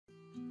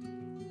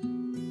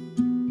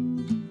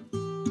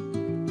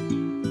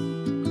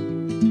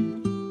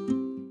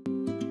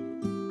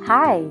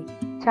Hi,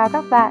 chào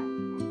các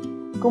bạn.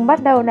 Cùng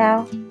bắt đầu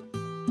nào.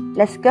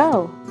 Let's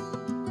go.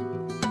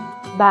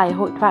 Bài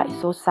hội thoại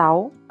số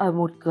 6 ở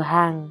một cửa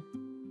hàng.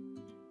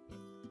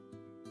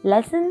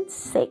 Lesson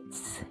 6.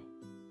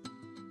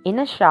 In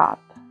a shop.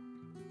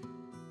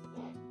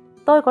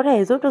 Tôi có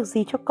thể giúp được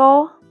gì cho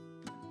cô?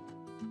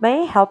 May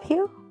I help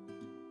you?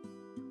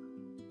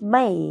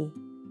 May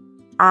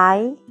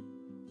I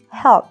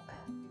help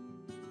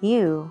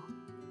you?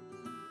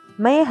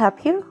 May I help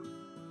you?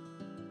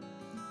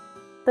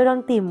 Tôi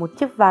đang tìm một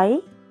chiếc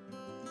váy.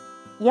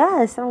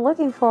 Yes, I'm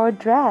looking for a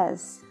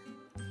dress.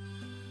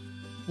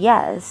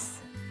 Yes,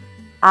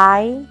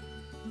 I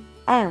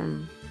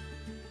am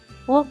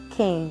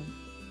looking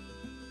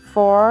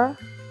for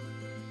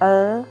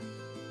a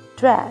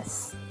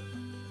dress.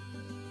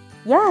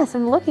 Yes,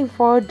 I'm looking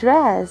for a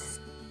dress.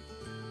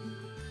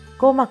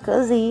 Cô mặc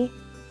cỡ gì?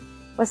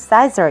 What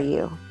size are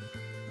you?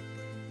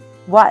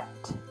 What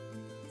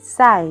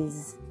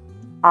size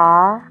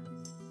are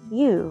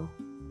you?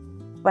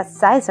 What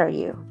size are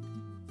you?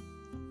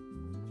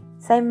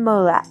 Size M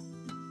ạ.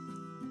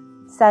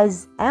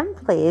 Size M,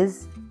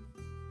 please.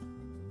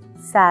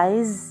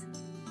 Size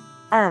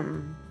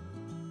M,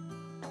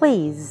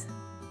 please.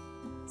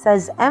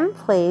 Size M,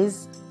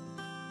 please.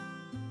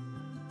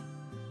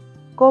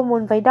 Cô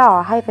muốn váy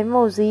đỏ hay váy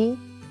màu gì?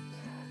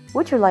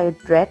 Would you like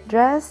a red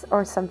dress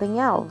or something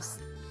else?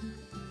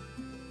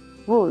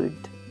 Would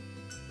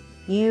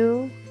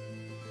you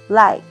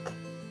like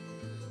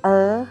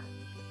a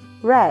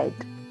red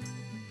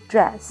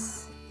dress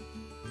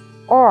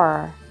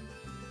or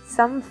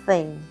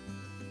something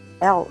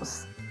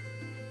else?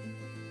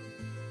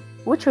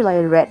 Would you like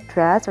a red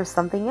dress or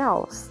something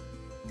else?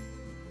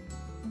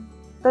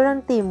 Tôi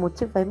đang tìm một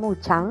chiếc váy màu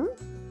trắng.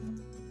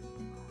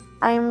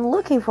 I'm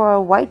looking for a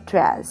white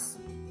dress.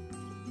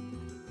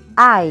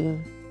 I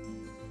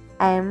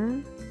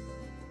am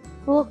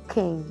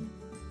looking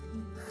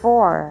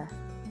for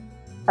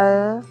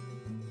a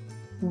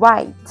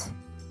white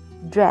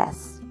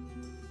dress.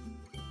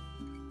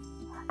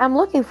 I'm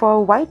looking for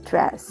a white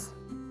dress.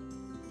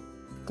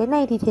 Cái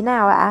này thì thế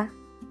nào ạ?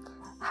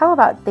 How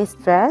about this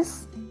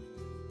dress?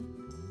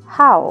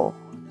 How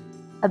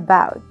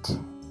about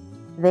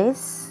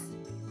this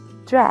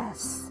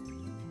dress?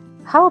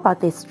 How about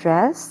this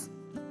dress?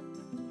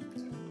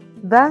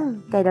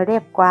 Vâng, cái đó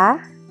đẹp quá.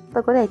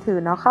 Tôi có thể thử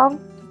nó không?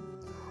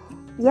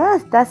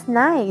 Yes, that's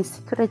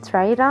nice. Could I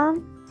try it on?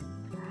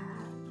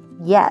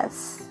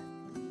 Yes,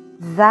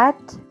 that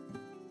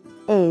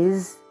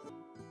is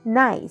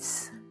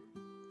nice.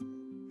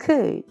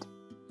 Could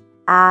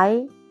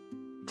I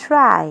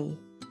try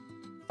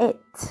it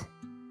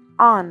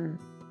on?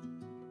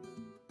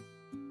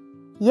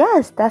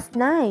 Yes, that's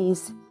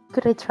nice.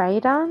 Could I try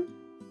it on?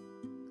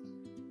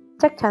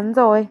 Chắc chắn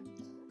rồi.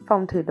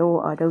 Phòng thử đồ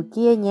ở đầu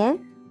kia nhé.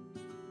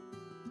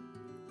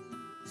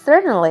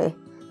 Certainly.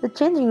 The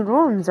changing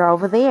rooms are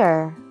over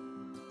there.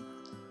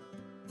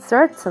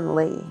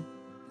 Certainly.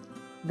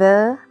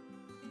 The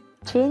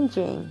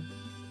changing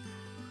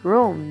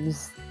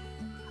rooms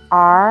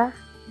are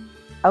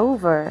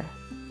over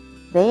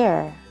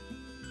there.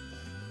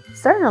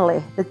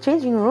 Certainly. The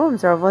changing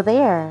rooms are over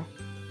there.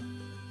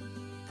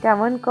 Cảm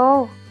ơn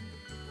cô.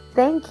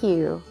 Thank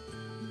you.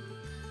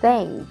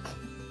 Thank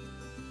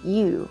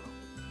you.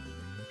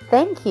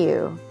 Thank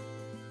you.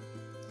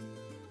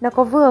 Nó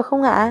có vừa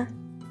không ạ?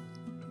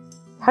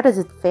 How does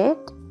it fit?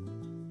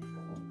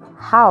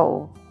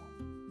 How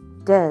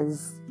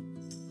does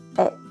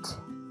it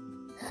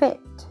fit?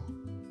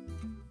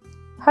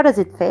 How does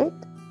it fit?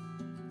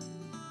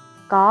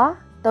 Có,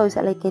 tôi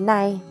sẽ lấy cái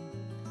này.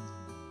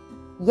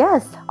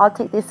 Yes, I'll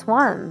take this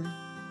one.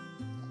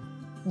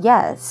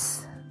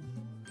 Yes,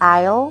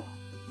 I'll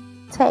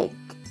take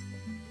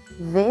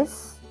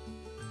this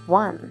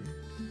one.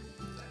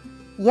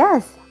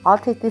 Yes, I'll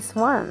take this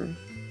one.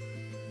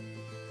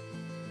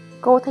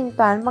 Cô thanh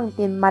toán bằng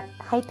tiền mặt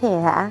hay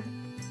thẻ hả?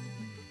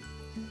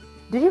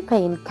 Do you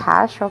pay in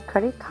cash or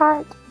credit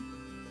card?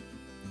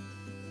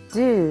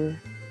 Do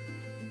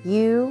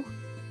you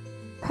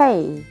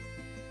pay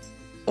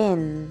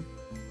in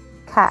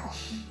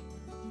cash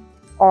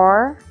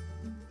or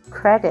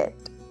credit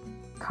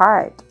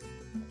card?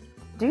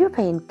 Do you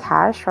pay in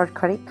cash or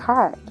credit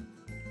card?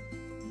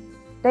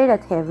 Đây là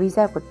thẻ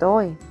visa của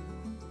tôi.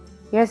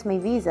 Here's my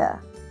visa.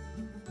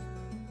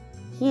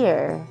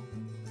 Here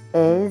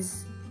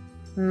is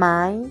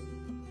my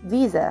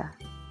visa.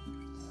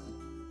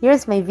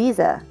 Here's my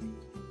visa.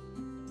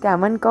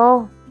 Cảm ơn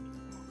cô.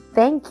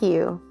 Thank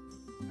you.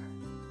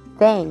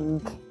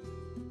 Thank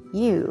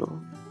you.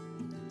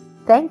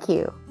 Thank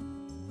you.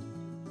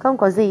 Không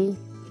có gì.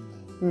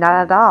 Not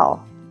at all.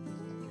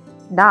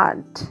 Not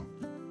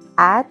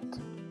at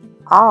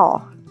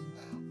all.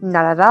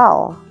 Not at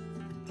all.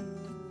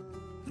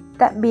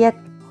 Tạm biệt.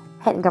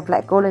 Hẹn gặp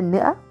lại cô lần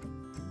nữa.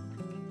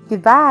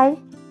 Goodbye.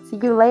 See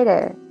you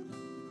later.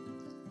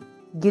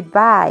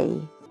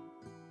 Goodbye.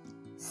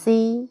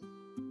 See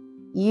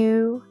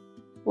you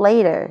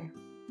later.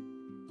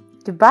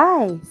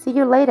 Goodbye. See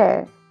you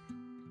later.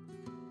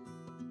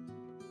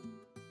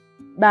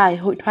 Bài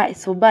hội thoại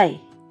số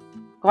 7.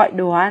 gọi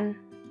đồ ăn.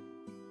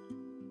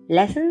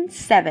 Lesson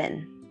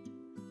 7.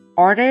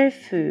 Order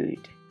food.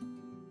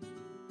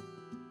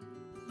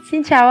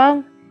 Xin chào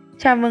ông,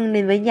 chào mừng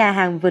đến với nhà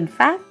hàng vườn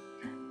Pháp.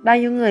 Bao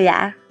nhiêu người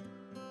ạ?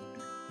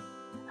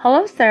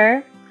 Hello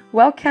sir,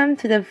 welcome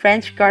to the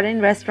French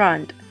Garden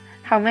Restaurant.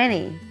 How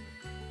many?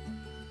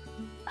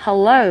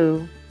 Hello,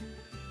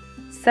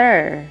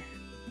 sir.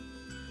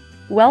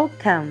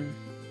 Welcome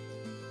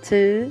to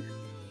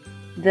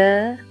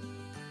the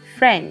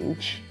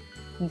French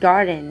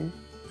Garden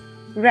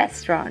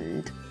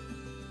Restaurant.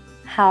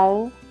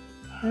 How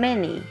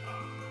many?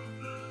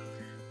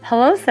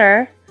 Hello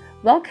sir,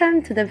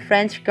 welcome to the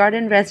French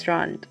Garden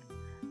Restaurant.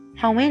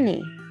 How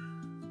many?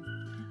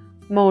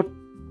 1.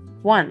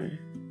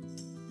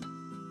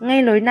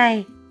 Ngay lối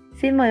này,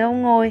 xin mời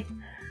ông ngồi.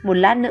 Một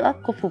lát nữa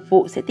cô phục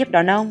vụ sẽ tiếp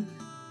đón ông.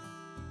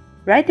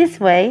 Right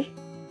this way,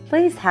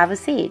 please have a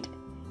seat.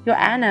 Your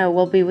Anna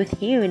will be with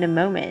you in a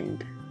moment.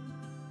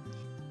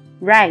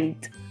 Right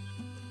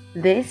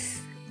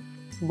this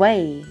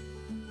way,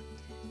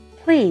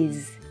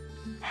 please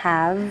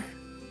have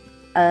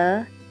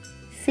a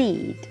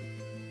seat.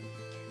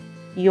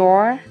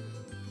 Your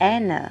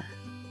Anna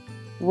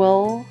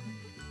will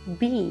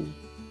be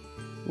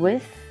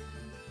with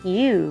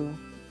you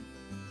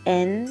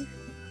in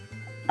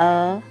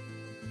a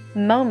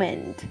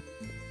moment.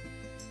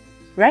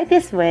 Right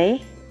this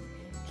way,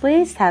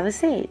 please have a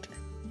seat.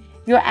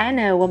 Your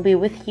Anna will be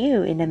with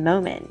you in a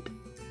moment.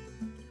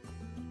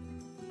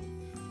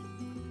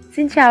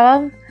 Xin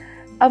chào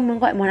ông muốn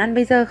gọi món ăn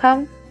bây giờ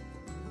không?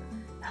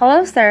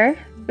 Hello sir,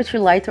 would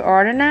you like to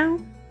order now?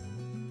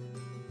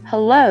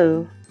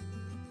 Hello,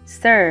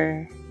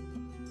 sir,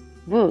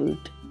 would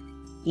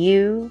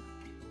you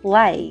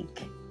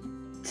like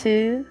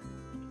to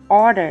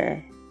order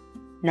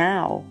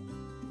now?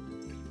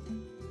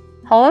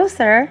 Hello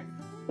sir,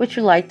 would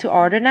you like to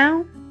order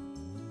now?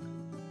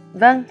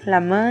 Vâng,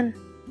 làm ơn.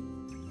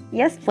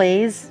 Yes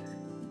please.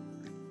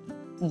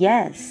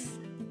 Yes,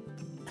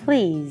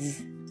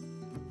 please.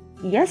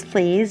 Yes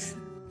please.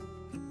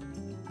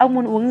 Ông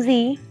muốn uống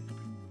gì?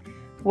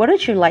 What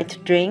would you like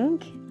to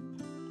drink?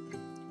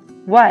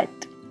 What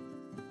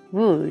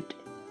would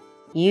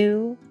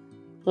you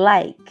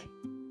like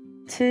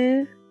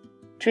to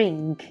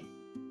drink?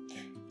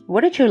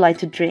 What would you like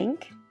to drink?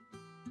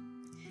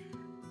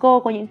 Cô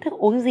có những thức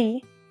uống gì?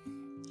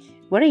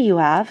 What do you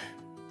have?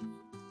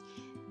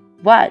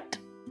 What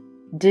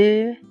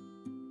do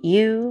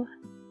you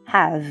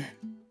have?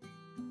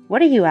 What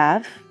do you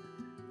have?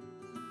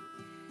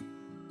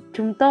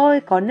 Chúng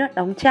tôi có nước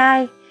đóng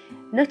chai,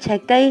 nước trái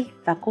cây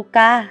và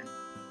coca.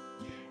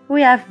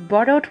 We have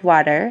bottled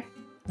water,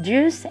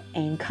 juice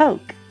and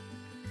coke.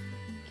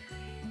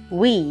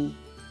 We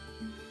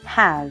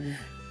have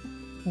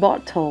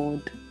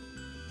bottled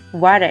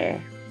water,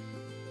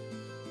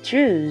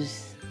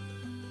 juice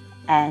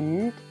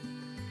and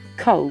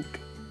coke.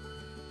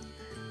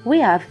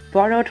 We have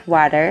bottled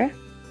water,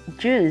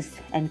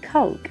 juice and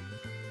coke.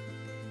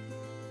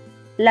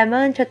 Làm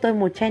ơn cho tôi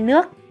một chai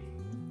nước.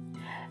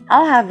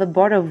 I'll have a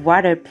bottle of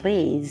water,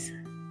 please.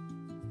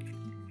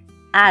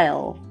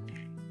 I'll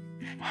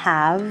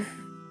have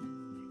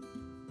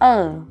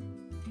a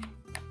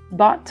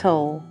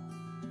bottle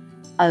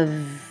of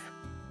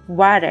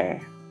water,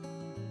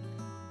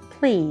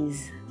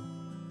 please.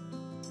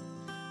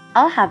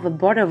 I'll have a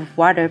bottle of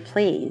water,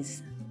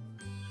 please.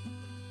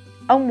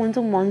 Ông muốn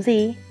dùng món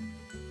gì?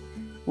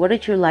 What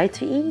would you like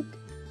to eat?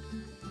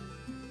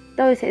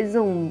 Tôi sẽ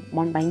dùng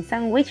món bánh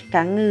sandwich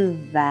cá ngừ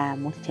và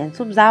một chén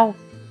súp rau.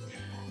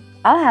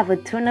 I'll have a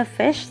tuna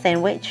fish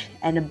sandwich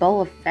and a bowl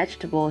of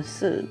vegetable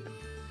soup.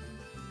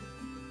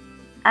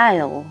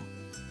 I'll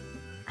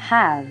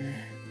have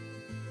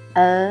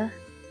a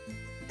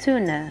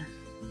tuna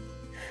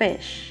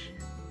fish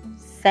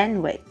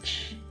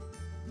sandwich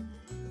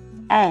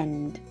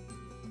and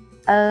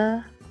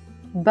a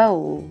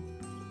bowl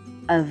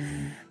of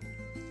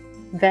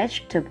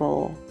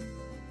vegetable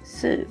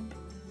soup.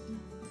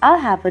 I'll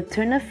have a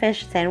tuna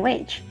fish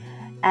sandwich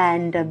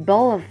and a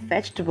bowl of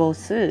vegetable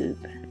soup.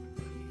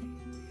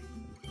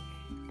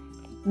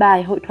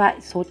 Bài hội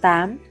thoại số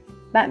 8.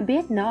 Bạn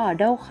biết nó ở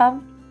đâu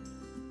không?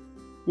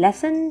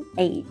 Lesson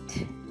 8.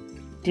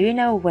 Do you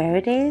know where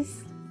it is?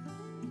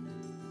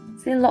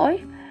 Xin lỗi,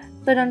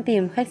 tôi đang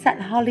tìm khách sạn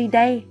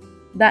Holiday.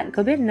 Bạn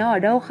có biết nó ở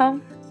đâu không?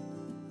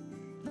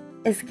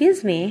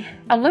 Excuse me,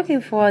 I'm looking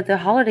for the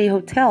Holiday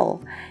Hotel.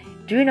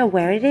 Do you know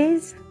where it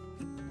is?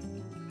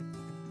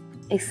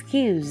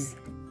 Excuse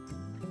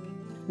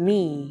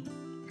me,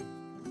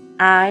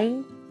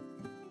 I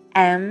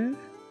am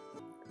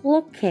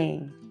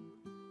looking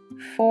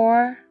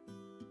for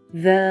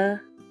the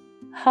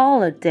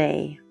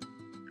Holiday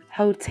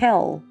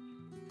Hotel.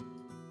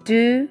 Do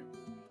you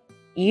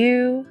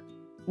know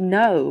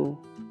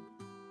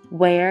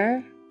where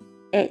it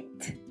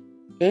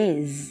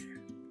is?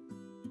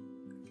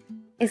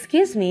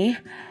 Excuse me,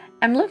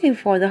 I'm looking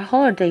for the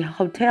Holiday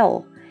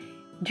Hotel.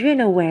 Do you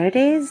know where it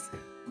is?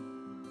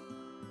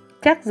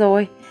 Chắc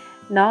rồi,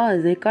 nó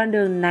ở dưới con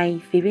đường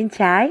này phía bên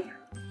trái.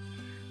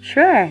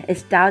 Sure,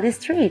 it's down the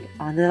street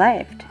on the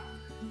left.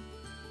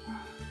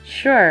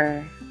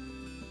 Sure.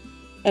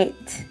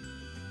 It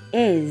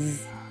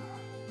is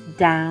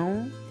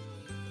down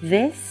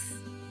this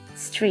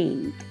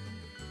street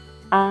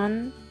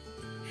on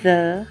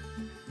the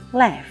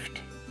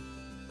left.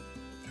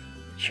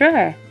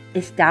 Sure,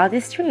 it's down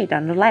this street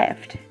on the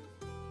left.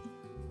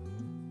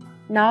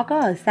 Nó có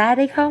ở xa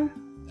đây không?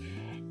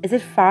 Is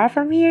it far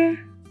from here?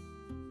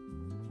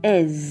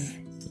 Is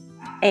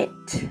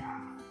it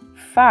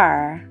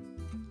far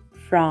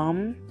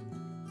from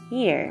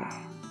here?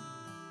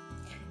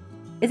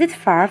 Is it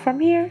far from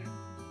here?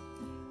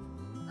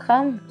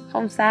 Không,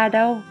 không xa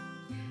đâu.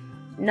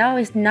 No,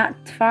 it's not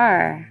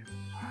far.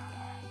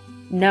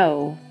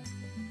 No,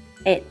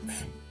 it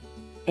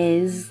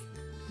is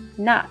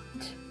not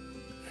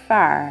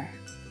far.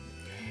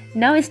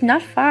 No, it's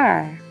not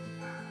far.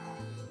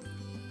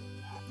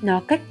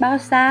 Nó cách bao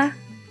xa?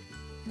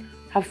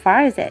 How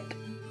far is it?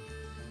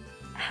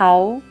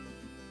 How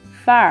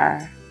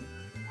far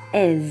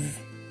is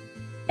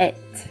it?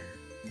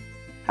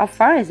 How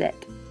far is it?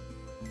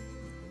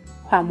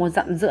 Khoảng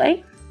 1,5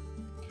 dặm.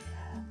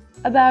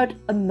 About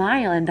a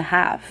mile and a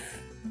half.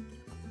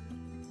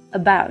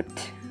 About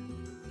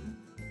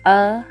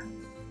a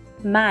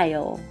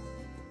mile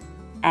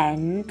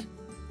and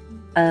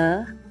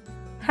a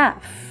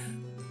half.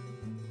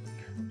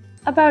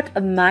 About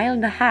a mile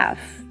and a half.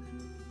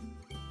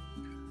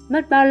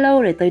 Mất bao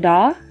lâu để tới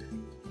đó?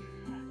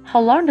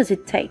 How long does it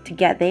take to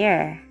get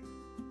there?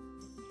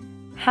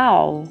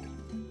 How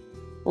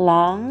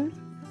long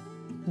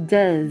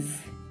does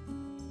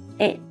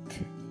it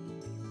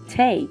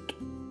take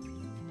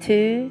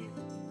to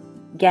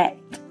get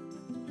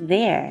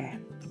there?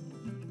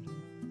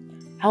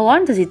 How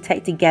long does it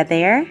take to get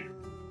there?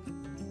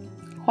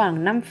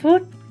 Khoảng 5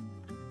 phút.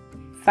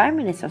 5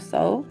 minutes or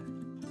so.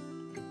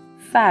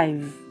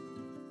 5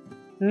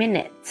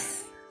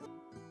 minutes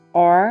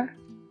or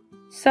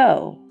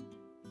so.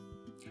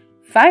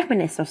 5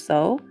 minutes or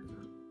so.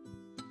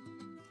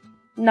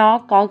 Nó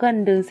có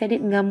gần đường xe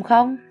điện ngầm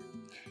không?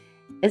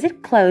 Is it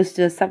close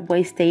to a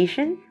subway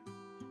station?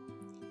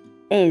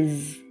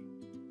 Is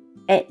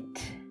it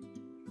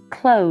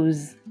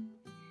close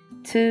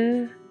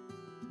to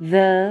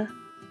the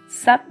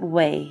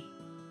subway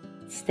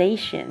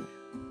station?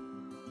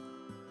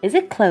 Is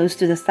it close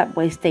to the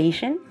subway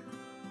station?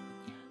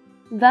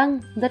 Vâng,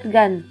 rất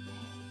gần.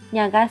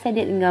 Nhà ga xe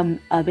điện ngầm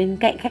ở bên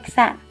cạnh khách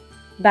sạn.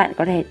 Bạn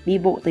có thể đi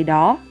bộ tới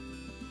đó.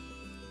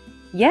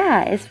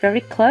 Yeah, it's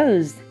very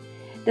close.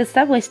 The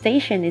subway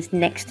station is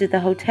next to the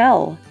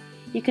hotel.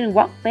 You can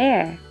walk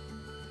there.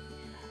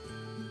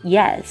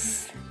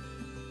 Yes,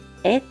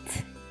 it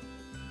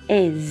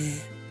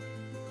is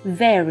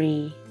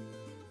very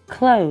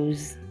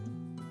close.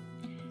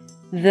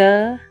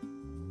 The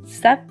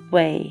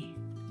subway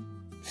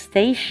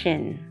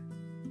station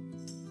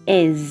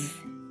is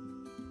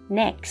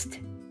next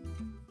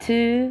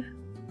to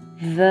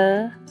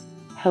the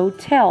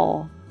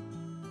hotel.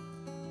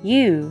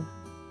 You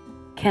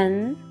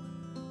can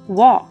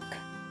walk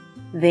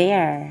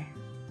there.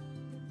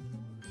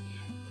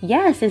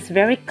 Yes, it's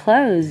very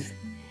close.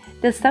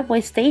 The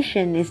subway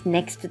station is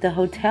next to the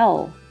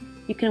hotel.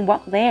 You can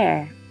walk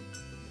there.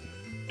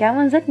 Cảm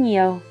ơn rất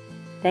nhiều.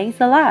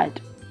 Thanks a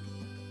lot.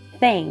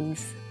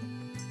 Thanks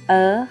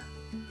a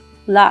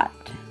lot.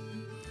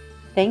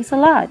 Thanks a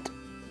lot.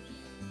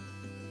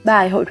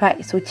 Bài hội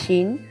thoại số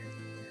 9.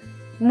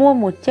 Mua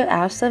một chiếc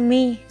áo sơ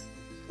mi.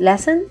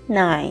 Lesson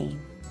 9.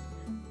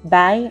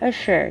 Buy a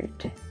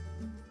shirt.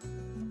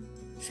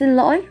 Xin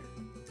lỗi.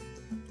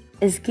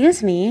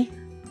 Excuse me.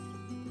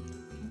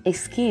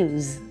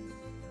 Excuse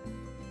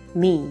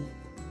me.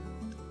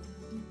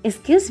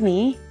 Excuse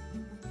me.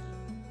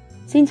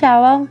 Xin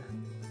chào ông.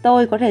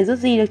 Tôi có thể giúp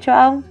gì được cho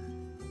ông?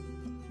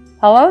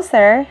 Hello,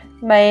 sir.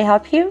 May I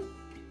help you?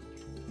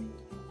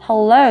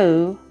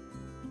 Hello,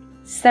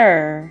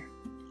 sir.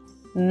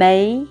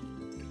 May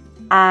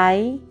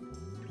I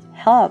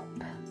help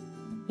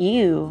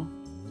you?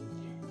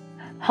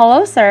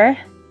 Hello, sir.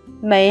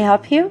 May I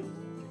help you?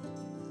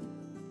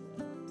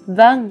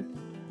 Vâng,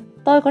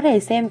 tôi có thể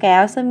xem cái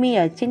áo sơ mi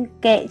ở trên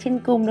kệ trên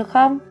cùng được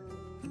không?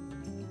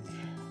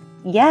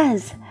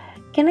 Yes,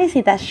 can I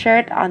see that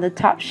shirt on the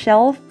top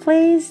shelf,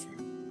 please?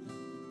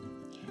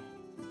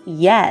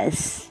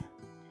 Yes,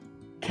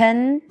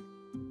 can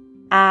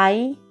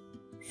I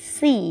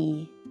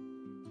see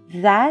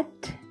that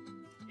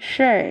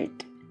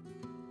shirt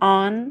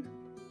on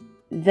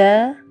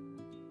the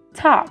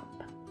top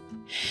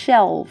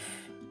shelf,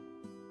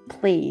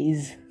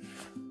 please?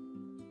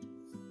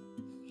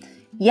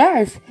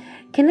 Yes,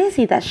 can I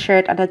see that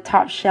shirt on the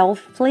top shelf,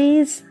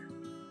 please?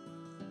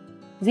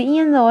 Dĩ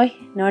nhiên rồi,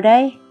 nó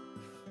đây.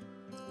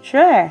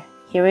 Sure,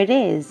 here it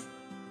is.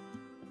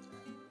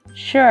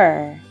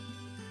 Sure,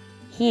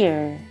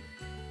 here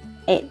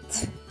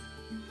it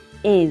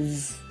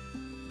is.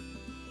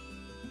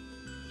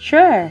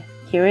 Sure,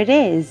 here it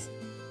is.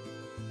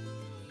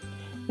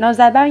 Nó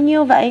giá bao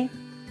nhiêu vậy?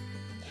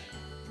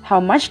 How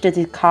much does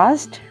it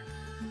cost?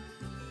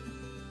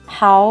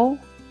 How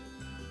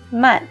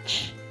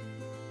much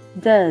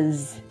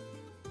does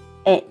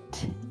it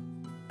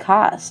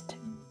cost?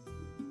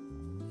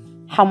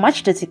 How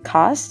much does it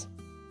cost?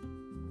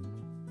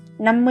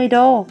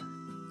 $50.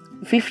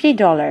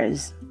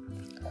 $50.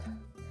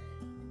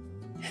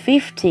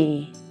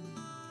 $50.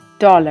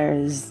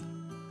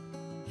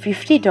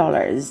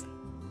 $50.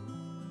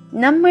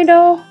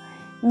 $50.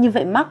 Như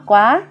vậy mắc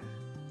quá.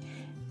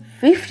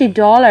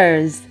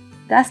 $50.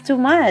 That's too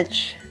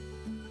much.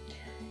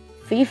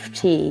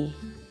 $50.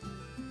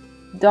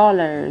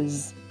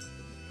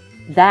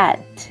 That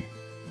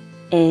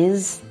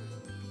is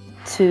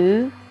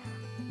too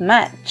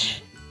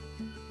much.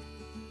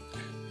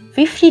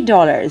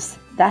 $50.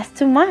 That's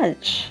too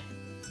much.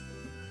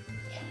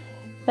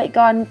 Vậy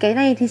còn cái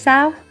này thì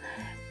sao?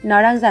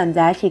 Nó đang giảm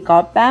giá chỉ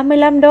có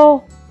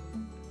 $35.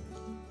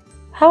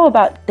 How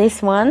about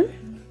this one?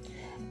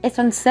 It's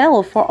on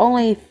sale for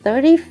only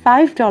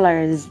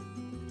 $35.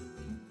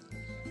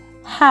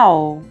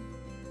 How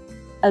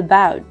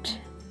about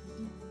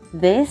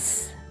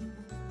this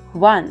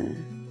one?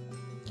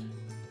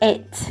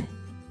 It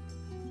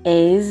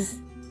is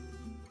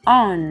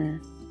on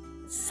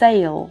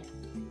sale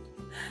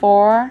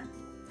for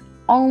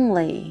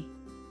only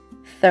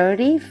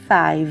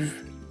 $35.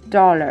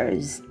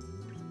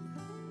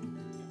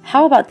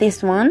 How about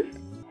this one?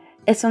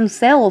 It's on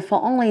sale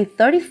for only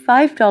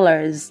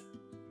 $35.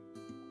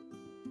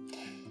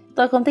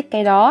 Tôi không thích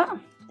cái đó.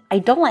 I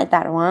don't like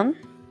that one.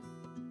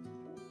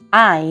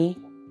 I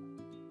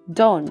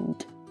don't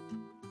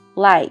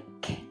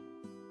like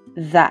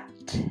that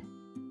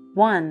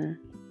one.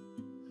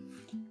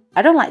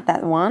 I don't like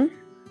that one.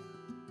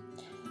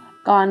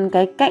 Còn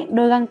cái cạnh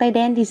đôi găng tay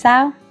đen thì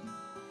sao?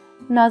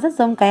 Nó rất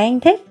giống cái anh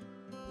thích.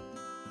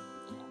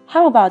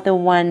 How about the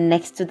one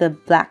next to the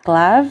black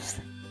gloves?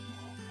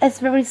 It's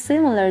very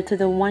similar to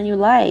the one you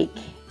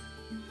like.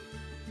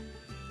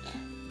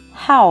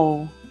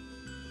 How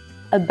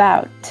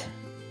about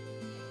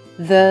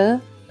the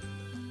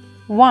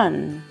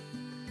one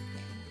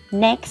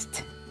next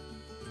to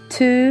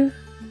the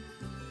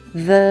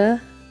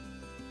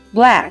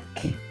black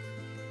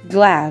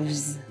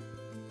gloves?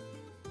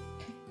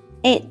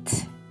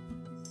 It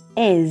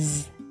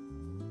is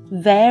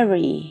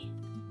very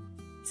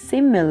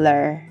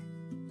similar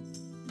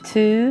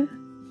to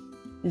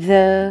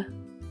the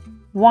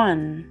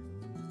one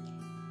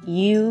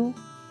you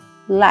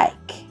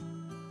like.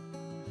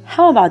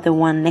 How about the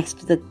one next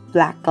to the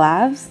black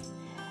gloves?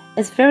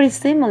 It's very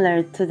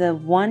similar to the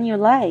one you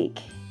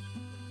like.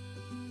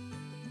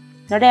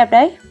 Nó đẹp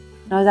đấy.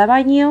 Nó giá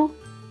bao nhiêu?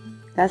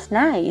 That's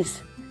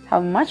nice.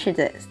 How much is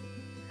it?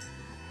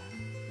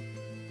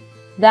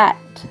 That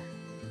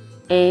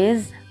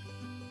is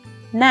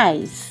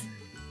nice.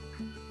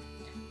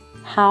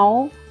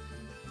 How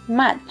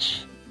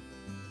much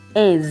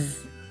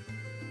is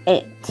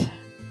it?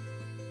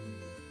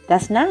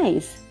 That's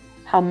nice.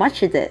 How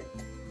much is it?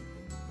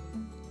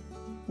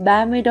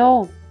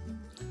 $30.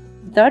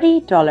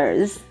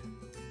 $30.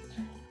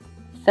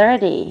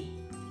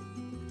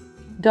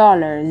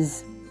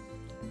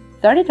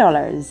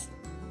 $30.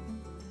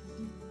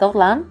 Tốt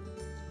lắm.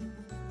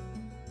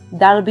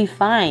 That'll be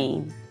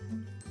fine.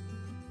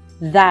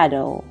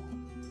 That'll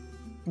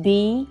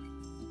be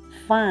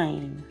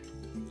fine.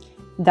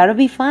 That'll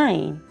be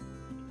fine.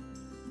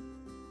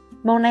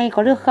 Màu này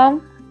có được không?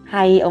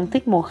 Hay ông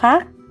thích màu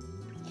khác?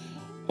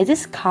 Is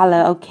this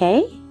color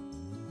okay?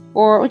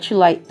 Or would you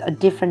like a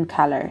different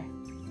color?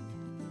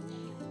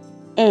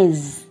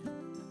 Is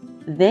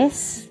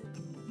this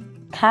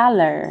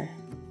color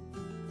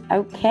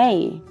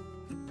okay?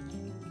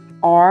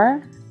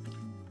 Or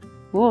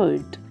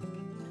would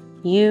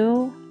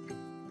you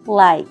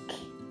like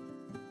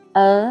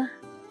a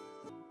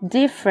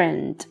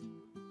different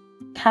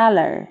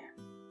color?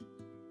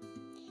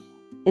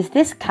 Is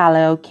this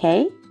color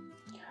okay?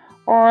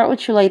 Or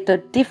would you like a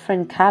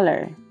different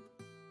color?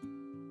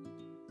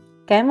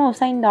 Cái màu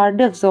xanh đó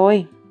được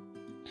rồi.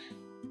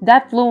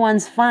 That blue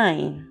one's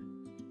fine.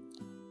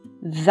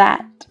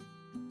 That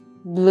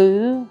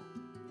blue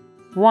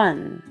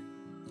one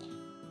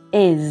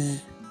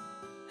is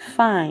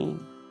fine.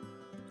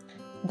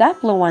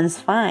 That blue one's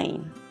fine.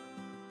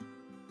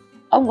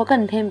 Ông có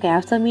cần thêm cái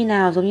áo sơ mi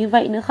nào giống như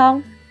vậy nữa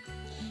không?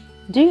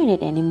 Do you need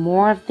any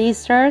more of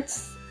these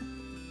shirts?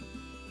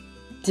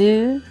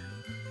 Do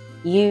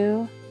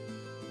you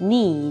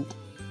need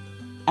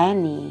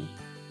any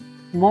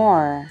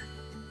more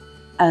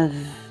of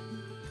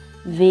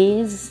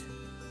these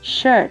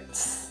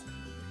shirts?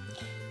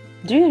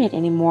 Do you need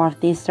any more of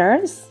these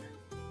shirts?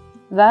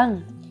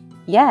 Vâng,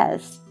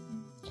 yes.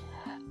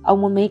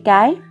 Ông muốn mấy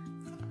cái?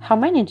 How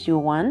many do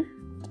you want?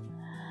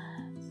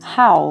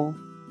 How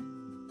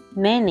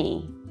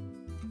many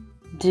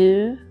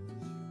do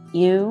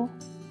you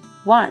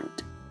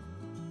want?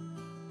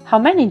 How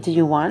many do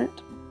you want?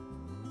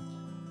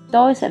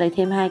 Tôi sẽ lấy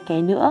thêm 2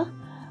 cái nữa.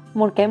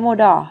 Một cái màu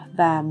đỏ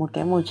và một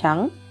cái màu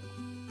trắng.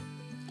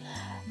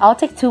 I'll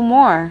take 2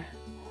 more.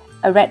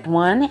 A red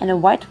one and a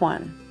white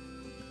one.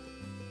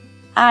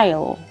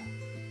 I'll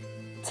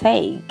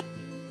take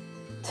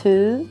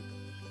 2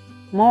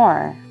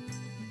 more.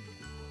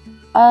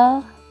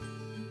 A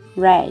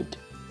red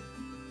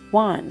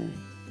one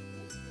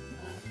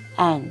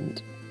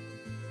and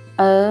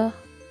A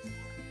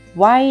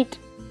white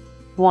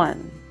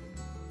one.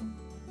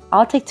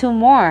 I'll take 2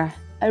 more,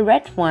 a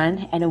red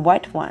one and a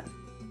white one.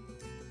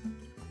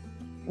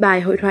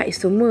 Bài hội thoại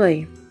số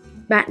 10.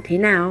 Bạn thế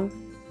nào?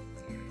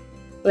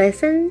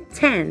 Lesson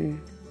 10.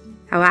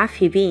 How have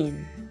you been?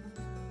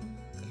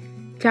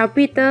 Chào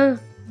Peter.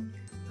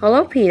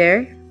 Hello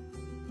Peter.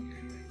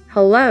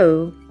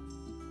 Hello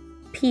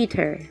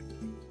Peter.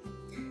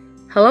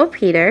 Hello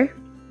Peter.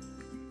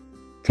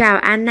 Chào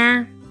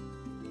Anna.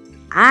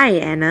 Hi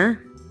Anna.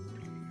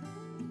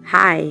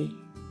 Hi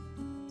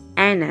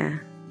Anna.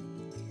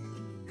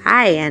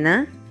 Hi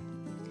Anna.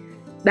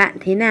 Bạn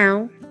thế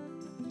nào?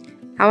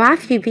 How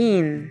have you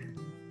been?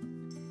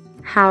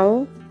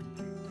 How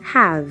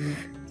have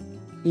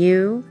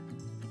you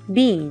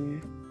been?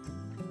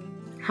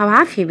 How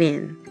have you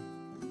been?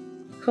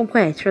 Không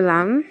khỏe cho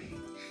lắm.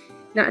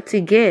 Not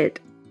too good.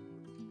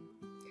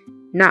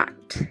 Not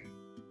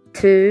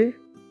too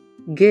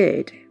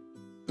good.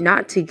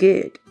 Not too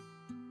good.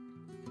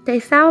 Tại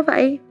sao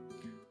vậy?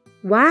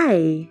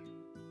 Why?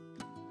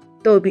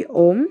 Tôi bị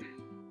ốm.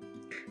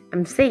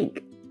 I'm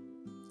sick.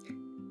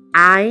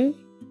 I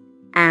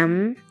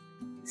am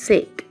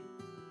sick.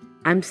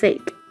 I'm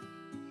sick.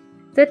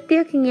 Rất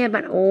tiếc khi nghe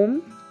bạn ốm.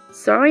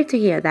 Sorry to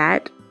hear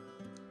that.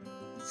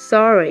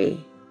 Sorry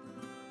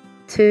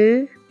to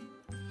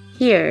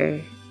hear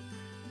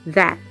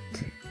that.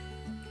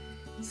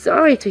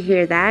 Sorry to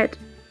hear that.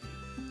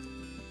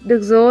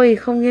 Được rồi,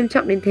 không nghiêm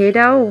trọng đến thế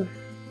đâu.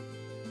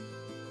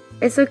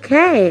 It's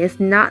okay, it's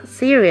not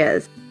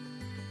serious.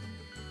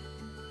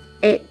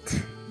 It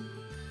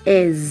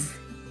is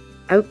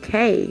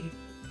okay.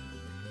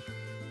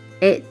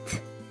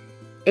 It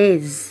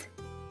is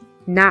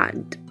not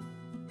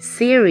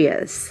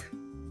serious.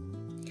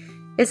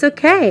 It's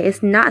okay,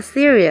 it's not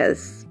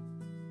serious.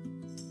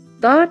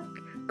 Tốt,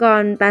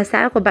 còn bà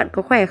xã của bạn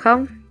có khỏe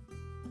không?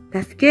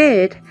 That's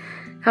good.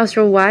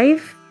 How's your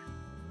wife?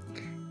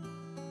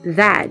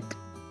 That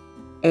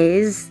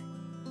is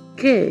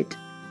good.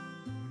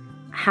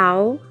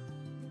 How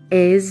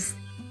is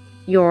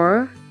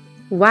your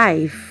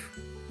wife?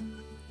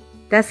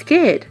 That's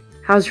good.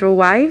 How's your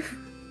wife?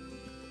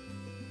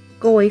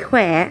 Cô ấy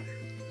khỏe.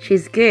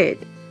 She's good.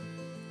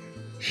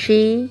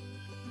 She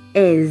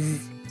is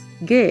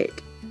good.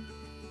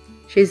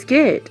 She's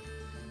good.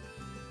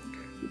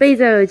 Bây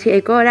giờ chị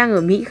ấy có đang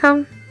ở Mỹ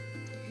không?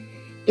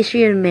 Is she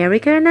in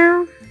America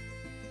now?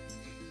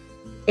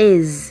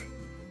 Is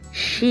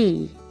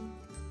she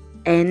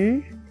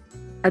in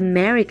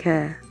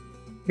America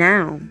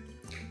now?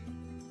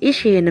 Is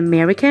she in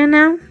America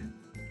now?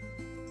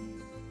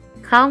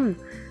 Không,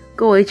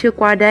 cô ấy chưa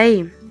qua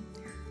đây.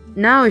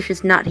 No,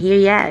 she's not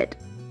here yet.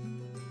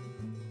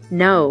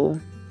 No,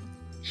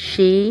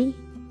 she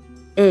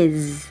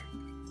is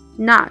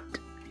not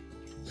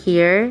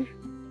here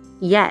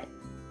yet.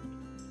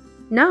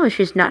 No,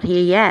 she's not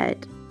here yet.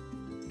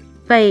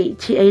 Vậy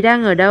chị ấy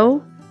đang ở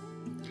đâu?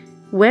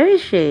 Where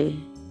is she?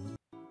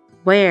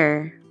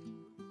 Where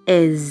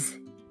is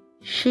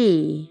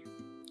she?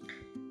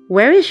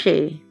 Where is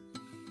she?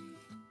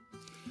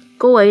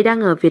 Cô ấy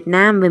đang ở Việt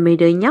Nam với mấy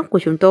đứa nhóc của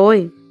chúng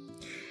tôi.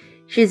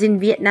 She's in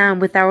Vietnam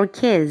with our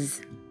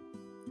kids.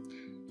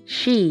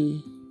 She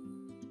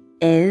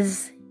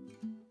is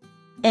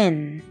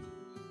in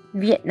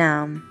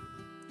Vietnam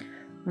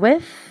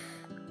with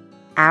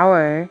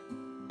our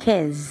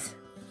kids.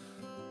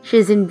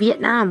 She's in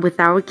Vietnam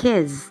with our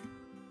kids.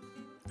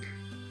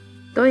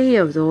 Tôi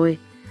hiểu rồi.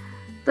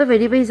 Tôi phải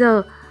đi bây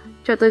giờ.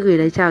 Cho tôi gửi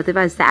lời chào tới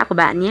bà xã của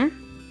bạn nhé.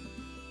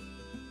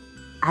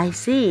 I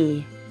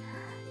see.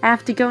 I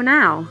have to go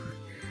now.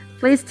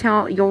 Please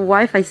tell your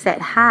wife I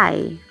said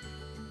hi.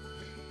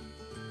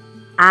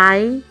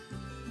 I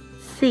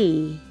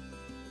see.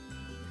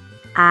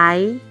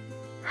 I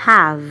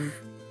have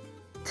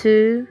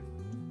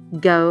to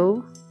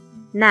go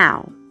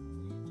now.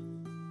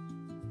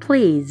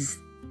 Please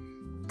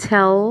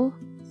tell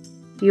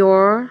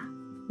your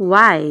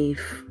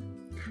wife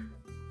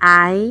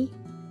I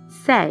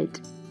said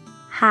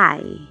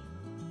hi.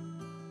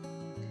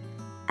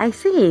 I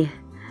see.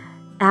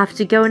 I have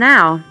to go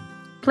now.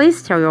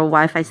 Please tell your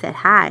wife I said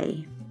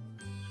hi.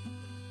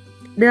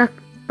 Được,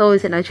 tôi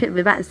sẽ nói chuyện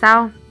với bạn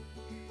sau.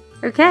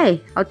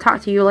 Okay, I'll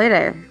talk to you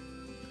later.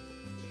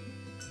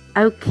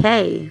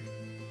 Okay,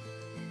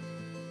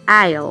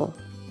 I'll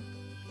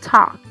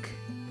talk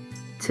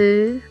to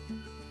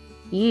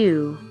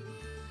you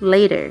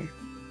later.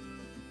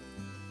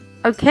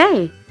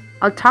 Okay,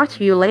 I'll talk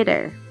to you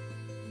later.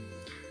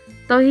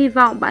 Tôi hy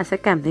vọng bạn sẽ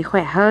cảm thấy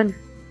khỏe hơn.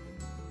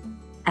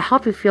 I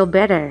hope you feel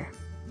better.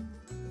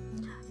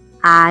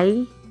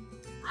 I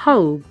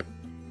hope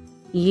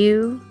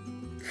you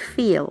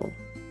feel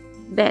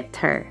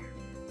better.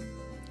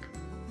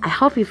 I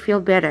hope you feel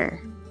better.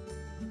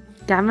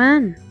 Cảm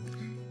ơn.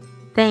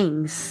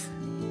 Thanks.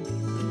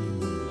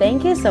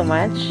 Thank you so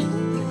much.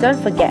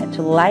 Don't forget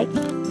to like,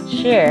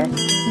 share,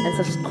 and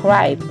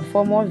subscribe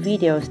for more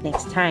videos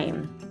next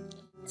time.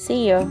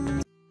 See you.